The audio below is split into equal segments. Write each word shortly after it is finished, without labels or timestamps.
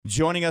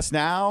Joining us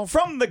now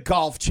from the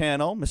Golf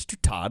Channel, Mr.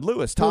 Todd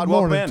Lewis. Todd, Good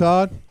morning, welcome in.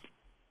 Todd.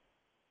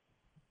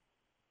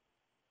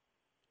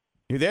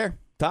 You there,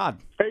 Todd?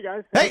 Hey,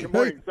 guys. Hey. Good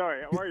morning.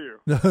 Sorry, how are you?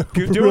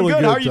 Doing Really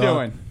good. How are you Todd.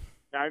 doing?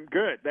 I'm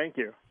good. Thank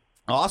you.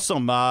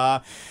 Awesome.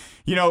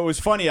 It was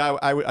funny.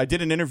 I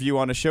did an interview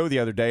on a show the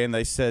other day, and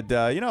they said,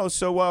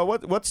 what's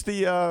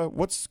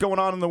going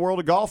on in the world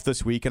of golf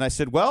this week? And I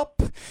said, well,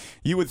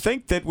 you would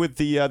think that with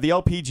the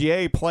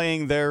LPGA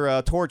playing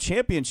their tour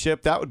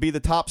championship, that would be the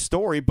top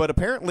story. But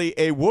apparently,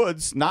 a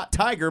Woods, not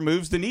Tiger,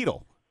 moves the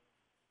needle.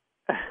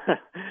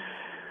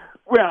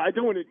 Well, I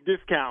don't want to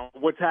discount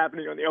what's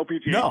happening on the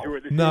LPGA Tour.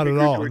 The not at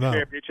all. Tour No.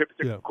 Championship.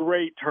 It's a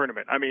great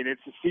tournament. I mean,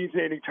 it's a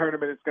season-ending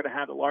tournament. It's going to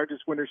have the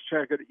largest winner's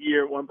check of the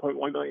year,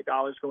 $1.1 million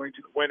going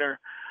to the winner.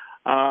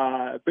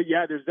 But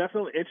yeah, there's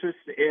definitely interest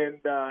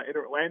in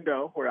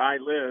Orlando, where I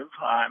live.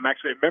 I'm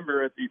actually a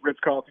member at the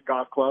Ritz-Carlton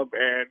Golf Club,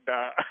 and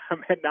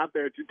I'm heading out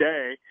there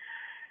today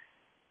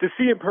to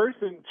see in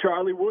person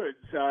Charlie Woods,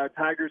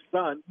 Tiger's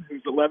son,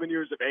 who's 11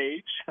 years of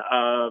age.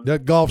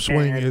 That golf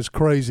swing is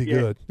crazy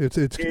good. It's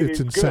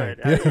insane.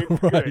 Good.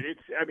 It's right. good.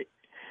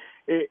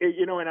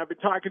 And I've been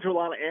talking to a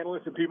lot of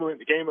analysts and people in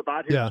the game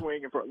about his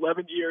swing, and for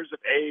 11 years of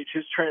age,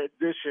 his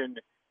transition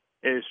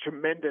is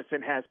tremendous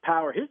and has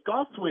power. His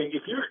golf swing,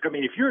 if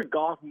you're a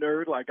golf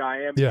nerd like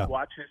I am, and you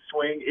watch his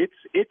swing,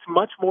 it's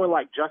much more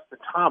like Justin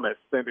Thomas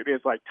than it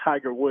is like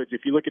Tiger Woods.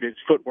 If you look at his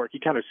footwork, he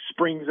kind of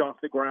springs off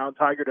the ground.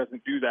 Tiger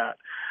doesn't do that.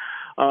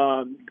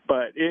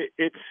 But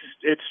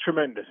it's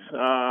tremendous.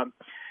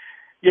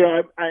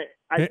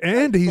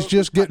 And he's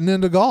just getting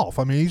into golf.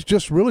 I mean, he's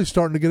just really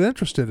starting to get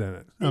interested in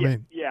it.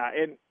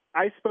 And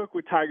I spoke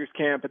with Tiger's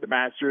camp at the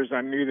Masters.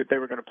 I knew that they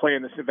were going to play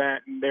in this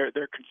event, and their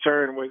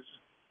concern was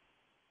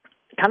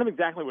kind of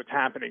exactly what's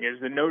happening is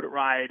the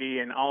notoriety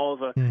and all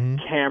the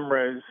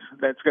cameras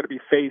that's going to be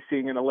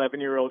facing an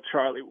 11-year-old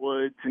Charlie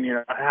Woods, and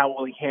how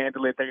will he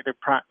handle it? They're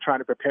trying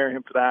to prepare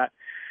him for that.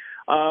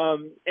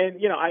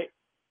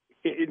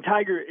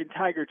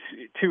 Tiger,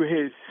 to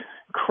his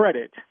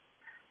credit,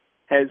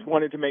 has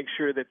wanted to make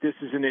sure that this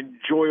is an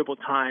enjoyable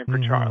time for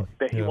Charlie,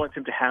 that he wants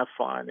him to have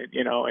fun,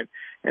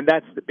 and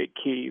that's the big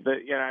key. But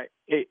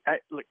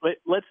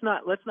let's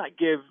not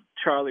give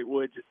Charlie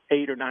Woods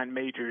 8 or 9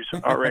 majors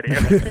already.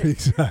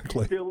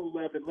 Exactly. Still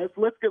 11. Let's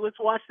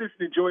watch this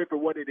and enjoy it for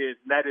what it is.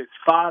 And that is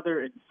father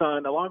and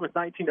son, along with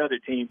 19 other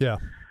teams,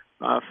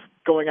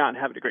 going out and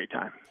having a great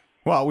time.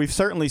 Well, we've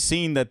certainly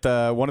seen that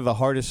one of the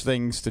hardest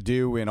things to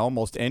do in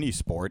almost any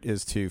sport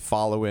is to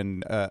follow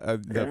in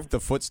the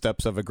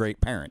footsteps of a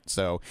great parent.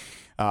 So,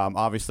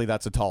 obviously,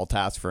 that's a tall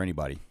task for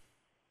anybody.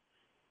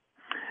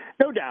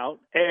 No doubt.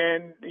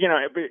 And,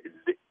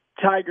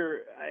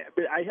 Tiger,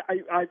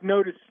 I've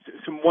noticed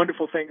some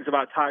wonderful things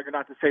about Tiger,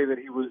 not to say that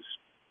he was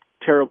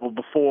terrible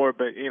before,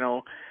 but,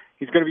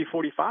 he's going to be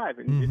 45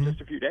 in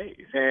just a few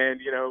days. And,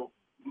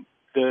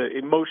 the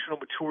emotional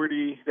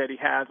maturity that he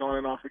has on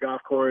and off the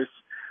golf course,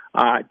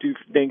 I do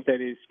think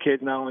that his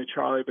kids, not only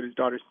Charlie, but his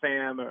daughter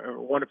Sam, are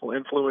a wonderful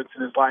influence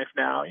in his life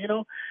now.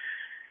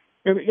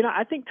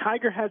 I think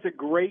Tiger has a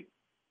great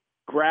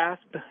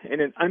grasp and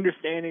an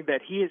understanding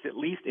that he is at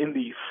least in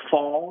the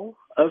fall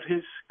of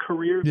his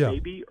career,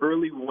 maybe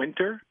early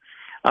winter.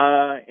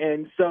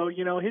 And so,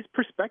 his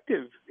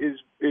perspective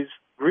is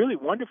really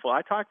wonderful.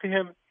 I talked to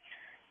him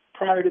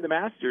prior to the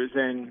Masters,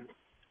 and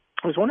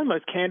it was one of the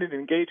most candid and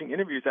engaging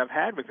interviews I've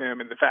had with him,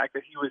 and the fact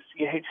that he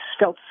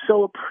felt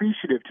so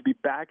appreciative to be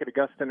back at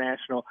Augusta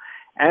National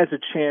as a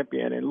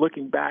champion and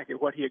looking back at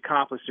what he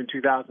accomplished in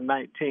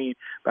 2019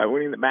 by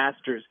winning the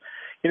Masters.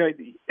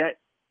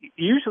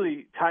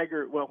 Usually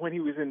Tiger, when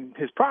he was in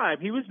his prime,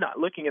 he was not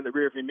looking in the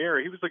rearview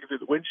mirror. He was looking through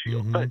the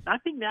windshield. But I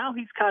think now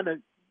he's kind of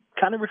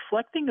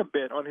reflecting a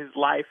bit on his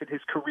life and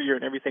his career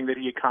and everything that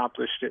he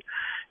accomplished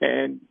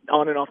and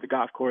on and off the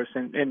golf course,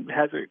 and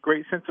has a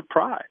great sense of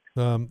pride.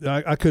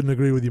 I couldn't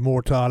agree with you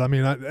more, Todd. I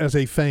mean, as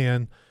a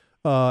fan,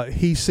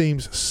 he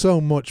seems so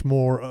much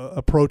more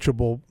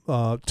approachable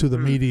to the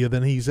media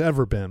than he's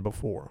ever been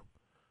before.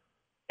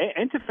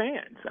 And to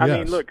fans. I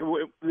mean, look,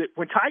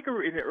 when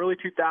Tiger in the early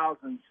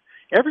 2000s,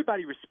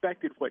 everybody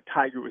respected what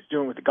Tiger was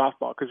doing with the golf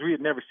ball because we had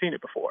never seen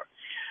it before.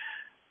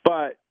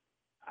 But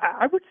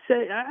I would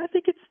say, I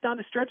think it's not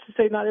a stretch to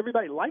say not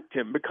everybody liked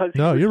him because he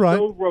was you're right.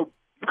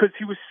 Because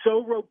he was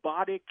so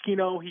robotic. He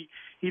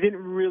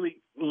didn't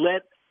really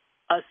let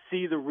us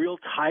see the real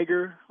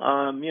Tiger.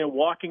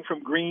 Walking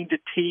from green to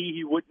tee,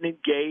 he wouldn't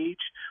engage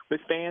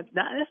with fans.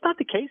 Now, that's not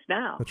the case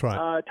now. That's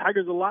right.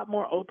 Tiger's a lot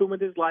more open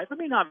with his life. I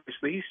mean,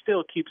 obviously, he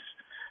still keeps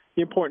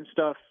the important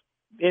stuff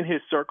in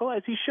his circle,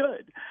 as he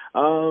should.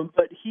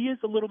 But he is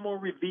a little more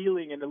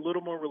revealing and a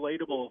little more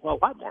relatable, well,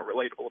 a lot more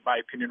relatable, in my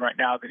opinion, right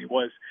now than he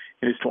was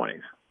in his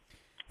 20s.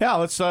 Yeah,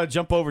 let's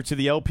jump over to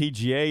the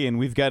LPGA, and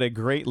we've got a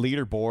great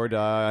leaderboard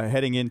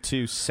heading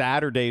into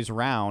Saturday's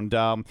round.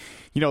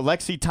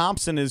 Lexi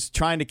Thompson is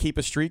trying to keep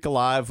a streak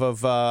alive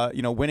of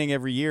winning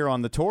every year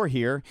on the tour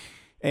here.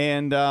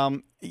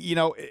 And,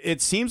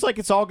 it seems like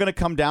it's all going to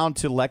come down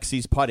to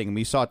Lexi's putting.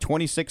 We saw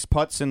 26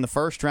 putts in the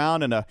first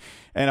round and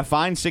a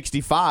fine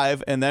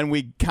 65, and then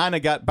we kind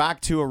of got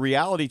back to a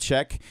reality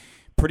check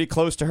pretty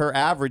close to her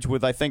average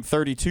with, I think,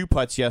 32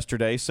 putts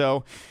yesterday.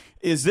 So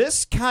is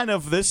this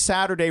this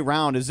Saturday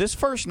round, is this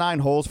first 9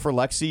 holes for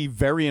Lexi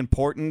very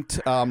important,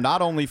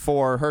 not only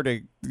for her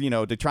to,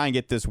 to try and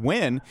get this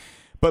win,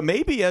 but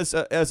maybe as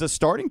a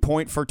starting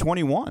point for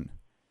 21?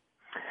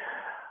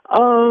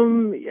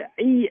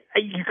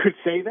 You could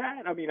say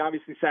that. I mean,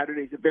 obviously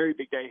Saturday's a very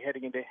big day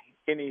heading into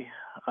any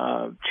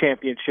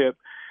championship.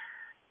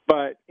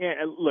 But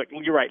look,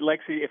 you're right,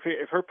 Lexi.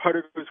 If her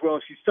putter goes well,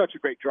 she's such a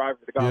great driver.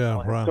 The golf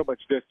ball has so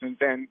much distance,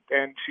 and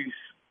she's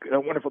a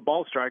wonderful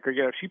ball striker.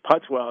 If she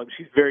putts well,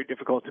 she's very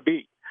difficult to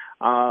beat.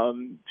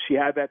 She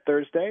had that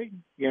Thursday.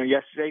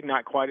 Yesterday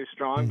not quite as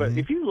strong. But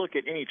if you look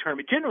at any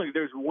tournament, generally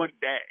there's one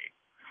day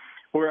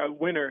where a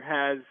winner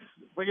has,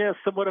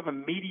 somewhat of a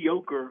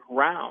mediocre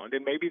round,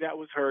 and maybe that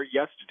was her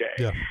yesterday.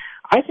 Yeah.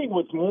 I think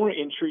what's more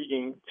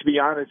intriguing, to be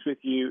honest with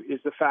you, is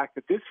the fact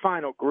that this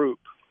final group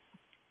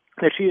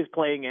that she is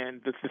playing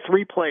in, the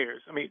 3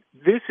 players, I mean,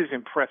 this is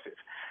impressive.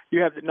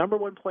 You have the number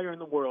 1 player in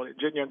the world,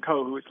 Jin Young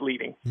Ko, who is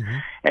leading.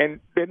 And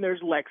then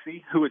there's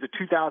Lexi, who is a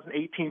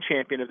 2018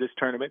 champion of this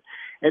tournament.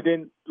 And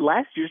then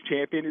last year's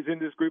champion is in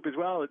this group as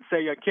well, and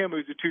Se-Yeon Kim,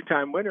 who's a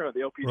 2-time winner of the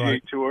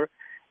LPGA Tour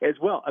as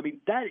well. I mean,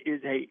 that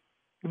is a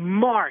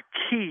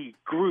marquee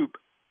group.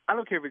 I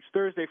don't care if it's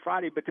Thursday,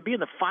 Friday, but to be in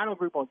the final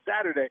group on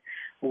Saturday,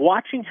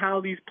 watching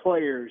how these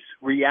players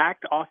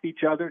react off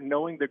each other,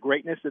 knowing the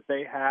greatness that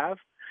they have,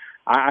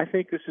 I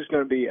think this is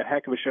going to be a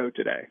heck of a show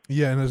today.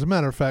 Yeah, and as a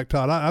matter of fact,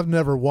 Todd, I've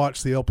never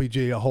watched the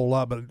LPGA a whole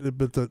lot, but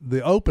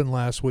the Open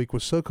last week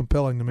was so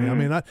compelling to me. I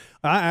mean, I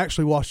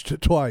actually watched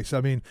it twice. I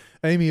mean,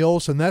 Amy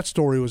Olsen, that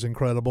story was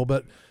incredible,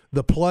 but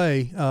the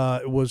play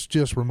was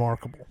just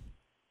remarkable.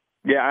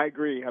 Yeah, I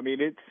agree. I mean,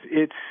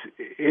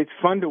 it's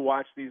fun to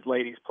watch these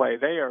ladies play.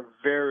 They are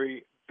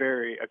very,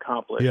 very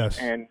accomplished. Yes.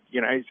 And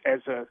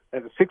as a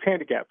 6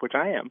 handicap, which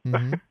I am,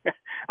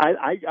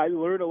 I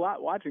learn a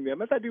lot watching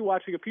them, as I do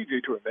watching a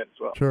PGA Tour event as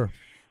well. Sure.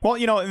 Well,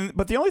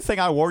 but the only thing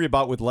I worry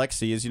about with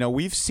Lexi is,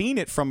 we've seen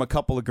it from a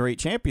couple of great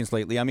champions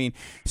lately. I mean,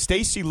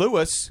 Stacey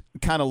Lewis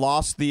kind of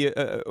lost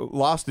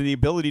the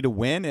ability to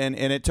win, and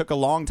it took a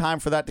long time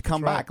for that to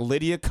come back.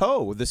 Lydia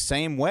Ko, the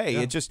same way.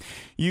 Yeah. It just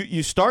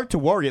you start to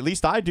worry. At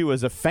least I do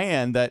as a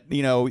fan that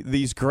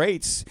these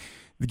greats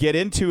get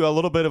into a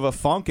little bit of a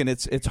funk, and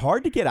it's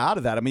hard to get out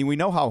of that. I mean, we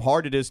know how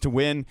hard it is to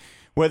win,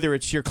 whether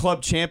it's your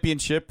club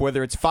championship,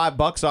 whether it's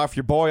 $5 off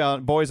your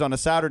boys on a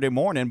Saturday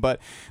morning, but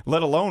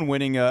let alone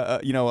winning a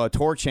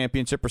tour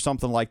championship or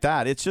something like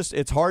that.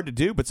 It's hard to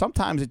do, but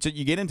sometimes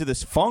you get into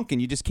this funk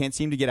and you just can't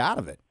seem to get out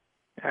of it.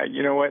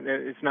 You know what?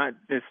 It's not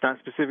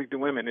specific to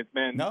women. It's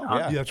men. No,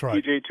 yeah, that's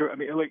right. PGA Tour. I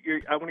mean, look,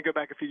 I want to go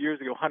back a few years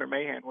ago. Hunter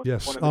Mahan was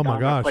one of the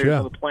dominant players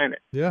on the planet.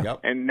 Yeah. Yep.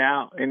 And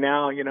now,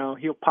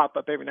 he'll pop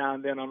up every now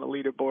and then on the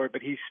leaderboard,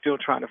 but he's still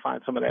trying to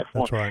find some of that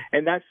form. That's right.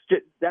 And that's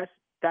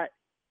that.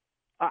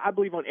 I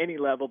believe on any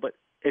level, but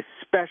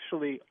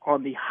especially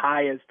on the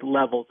highest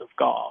levels of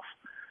golf,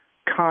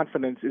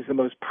 confidence is the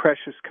most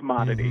precious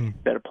commodity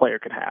that a player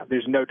can have.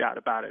 There's no doubt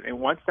about it. And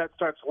once that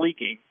starts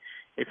leaking,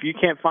 if you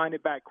can't find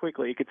it back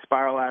quickly, it could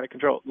spiral out of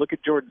control. Look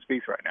at Jordan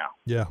Spieth right now.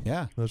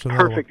 Yeah. That's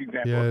perfect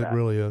example of that. Yeah, it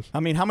really is. I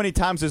mean, how many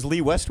times has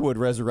Lee Westwood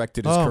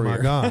resurrected his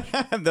career? Oh, my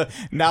gosh.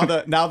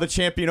 now the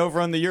champion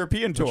over on the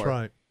European Tour. That's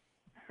right.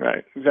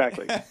 Right,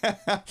 exactly.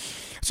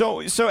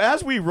 So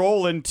as we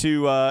roll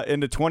into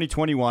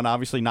 2021,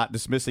 obviously not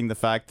dismissing the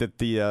fact that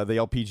the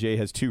LPGA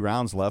has 2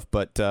 rounds left,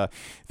 but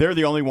they're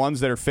the only ones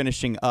that are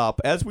finishing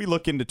up. As we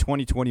look into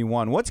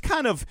 2021, what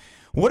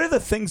are the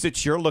things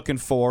that you're looking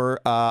for?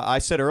 I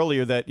said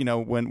earlier that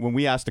when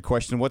we asked the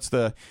question, what's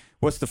the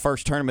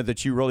first tournament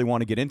that you really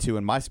want to get into,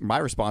 and my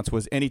response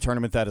was any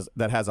tournament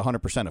that has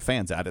 100% of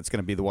fans at it. It's going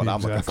to be the one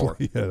I'm looking for.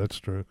 Yeah, that's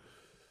true.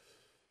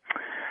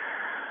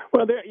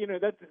 Well, there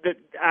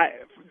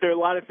are a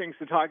lot of things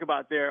to talk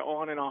about there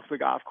on and off the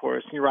golf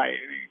course. You're right.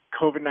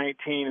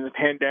 COVID-19 and the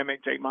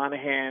pandemic, Jake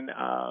Monahan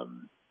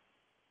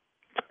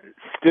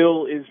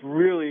still is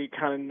really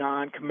kind of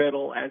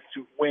non-committal as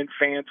to when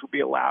fans will be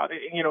allowed.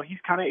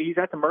 He's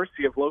at the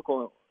mercy of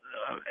local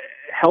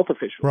health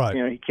officials. Right.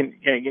 He can.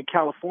 In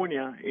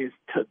California,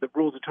 the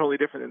rules are totally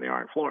different than they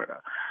are in Florida.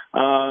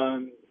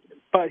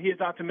 But he is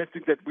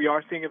optimistic that we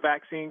are seeing a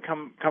vaccine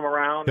come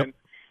around. Yep. And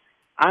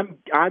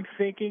I'm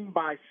thinking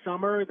by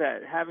summer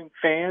that having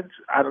fans,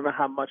 I don't know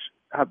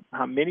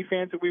how many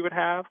fans that we would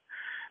have,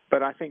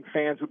 but I think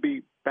fans would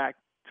be back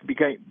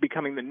to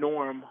becoming the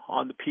norm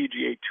on the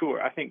PGA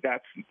Tour. I think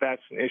that's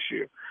an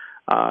issue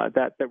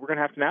that we're going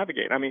to have to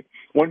navigate. I mean,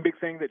 one big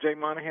thing that Jay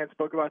Monahan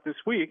spoke about this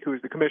week, who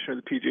is the commissioner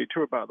of the PGA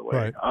Tour, by the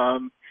way, right.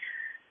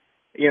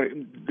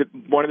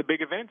 One of the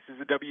big events is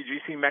the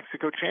WGC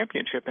Mexico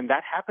Championship, and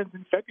that happens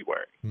in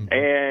February. Mm-hmm.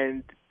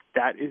 And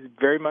that is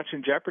very much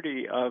in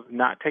jeopardy of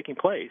not taking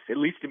place, at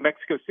least in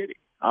Mexico City.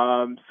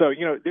 So,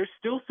 there's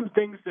still some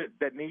things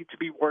that need to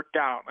be worked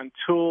out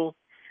until,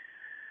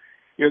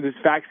 this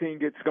vaccine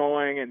gets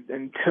going and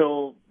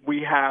until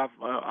we have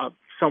a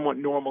somewhat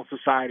normal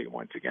society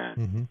once again.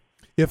 Mm-hmm.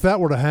 If that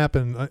were to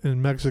happen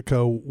in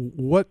Mexico,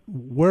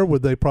 where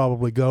would they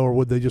probably go, or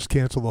would they just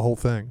cancel the whole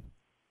thing?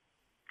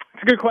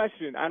 It's a good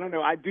question. I don't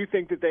know. I do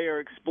think that they are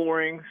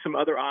exploring some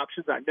other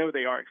options. I know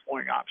they are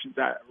exploring options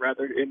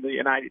rather in the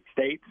United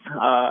States.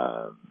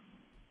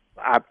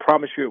 I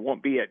promise you it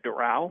won't be at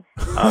Doral.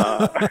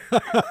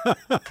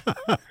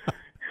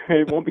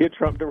 It won't be a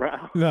Trump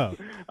Doral. No.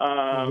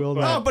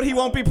 But he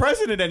won't be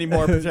president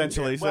anymore,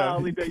 potentially.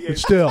 Well,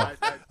 still,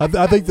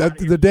 I think that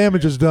the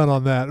damage is done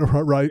on that,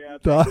 right? Yeah,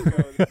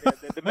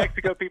 the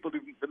Mexico people,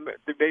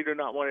 they do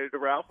not want it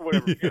Doral for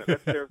whatever reason.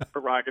 That's their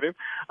prerogative.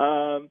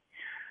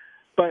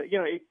 But,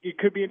 it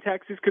could be in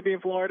Texas, could be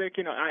in Florida.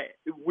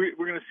 We're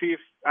going to see if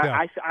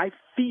I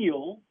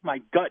feel,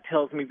 my gut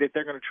tells me that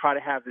they're going to try to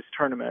have this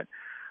tournament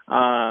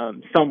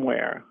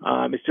somewhere.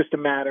 It's just a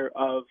matter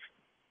of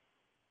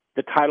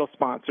the title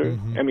sponsor.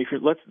 Mm-hmm. I mean,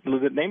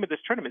 the name of this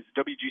tournament is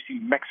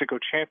WGC Mexico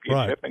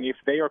Championship, right. And if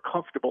they are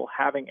comfortable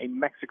having a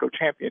Mexico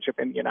Championship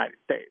in the United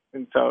States,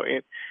 and so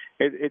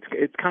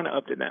it's kind of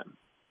up to them.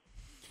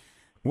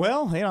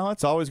 Well,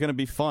 it's always going to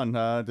be fun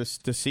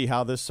just to see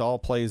how this all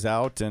plays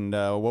out and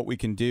what we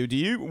can do.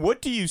 What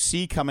do you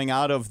see coming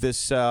out of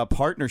this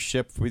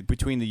partnership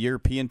between the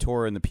European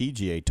Tour and the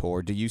PGA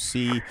Tour? Do you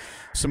see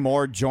some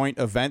more joint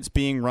events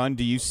being run?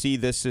 Do you see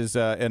this as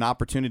an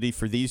opportunity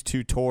for these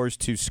two tours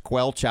to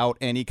squelch out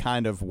any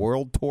kind of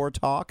world tour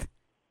talk?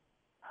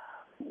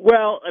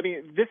 Well, I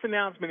mean, this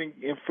announcement,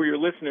 and for your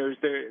listeners,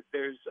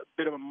 there's a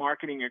bit of a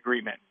marketing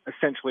agreement,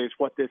 essentially, is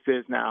what this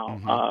is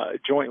now,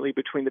 jointly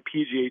between the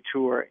PGA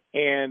Tour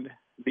and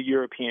the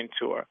European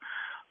Tour.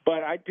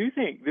 But I do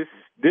think this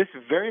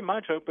very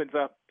much opens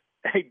up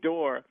a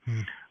door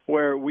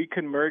where we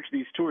can merge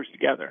these tours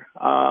together,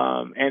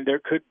 and there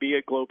could be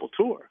a global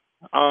tour.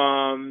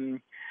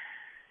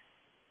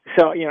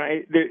 So,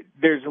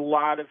 there's a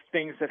lot of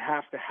things that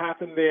have to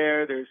happen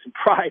there. There's some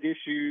pride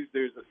issues.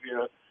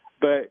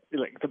 But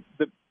like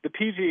the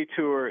PGA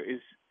Tour is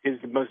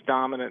the most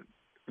dominant,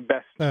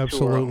 best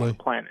tour on the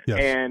planet, yes.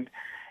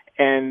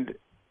 and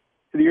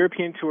the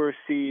European Tour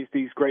sees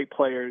these great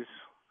players.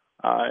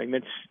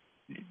 Tommy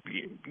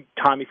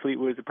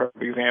Fleetwood is a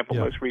perfect example.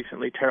 Yeah. Most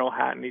recently, Terrell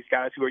Hatton, these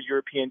guys who are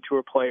European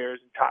Tour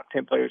players and top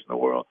 10 players in the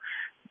world.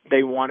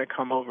 They want to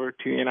come over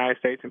to the United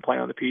States and play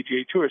on the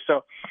PGA Tour.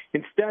 So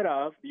instead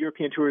of the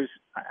European Tour,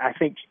 I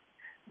think,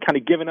 kind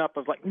of given up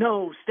of like,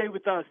 no, stay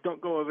with us,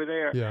 don't go over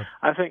there. Yeah.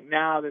 I think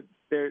now that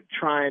they're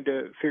trying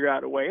to figure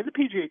out a way, and the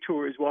PGA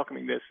Tour is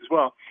welcoming this as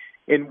well,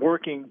 in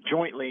working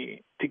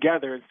jointly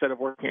together instead of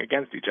working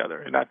against each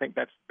other. And I think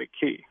that's the big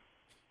key.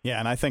 Yeah,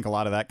 and I think a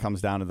lot of that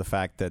comes down to the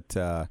fact that,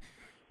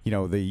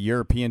 the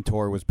European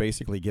Tour was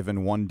basically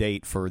given one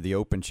date for the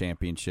Open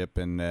Championship,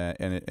 and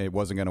it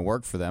wasn't going to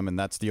work for them. And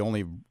that's the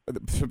only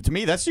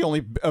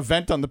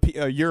event on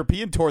the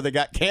European Tour that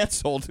got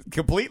canceled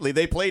completely.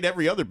 They played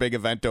every other big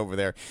event over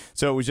there.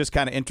 So it was just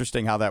kind of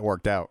interesting how that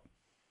worked out.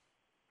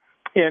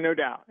 Yeah, no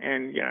doubt.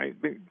 And,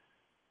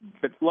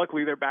 but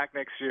luckily they're back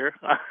next year.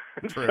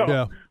 True. So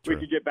yeah, we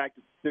could get back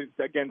to,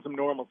 again, some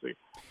normalcy.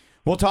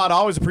 Well, Todd,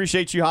 always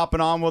appreciate you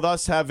hopping on with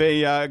us. Have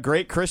a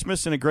great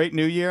Christmas and a great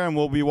New Year, and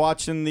we'll be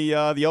watching the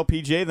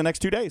LPGA the next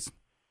 2 days.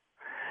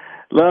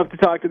 Love to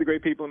talk to the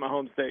great people in my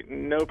home state.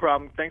 No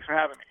problem. Thanks for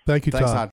having me. Thanks, Todd. Todd.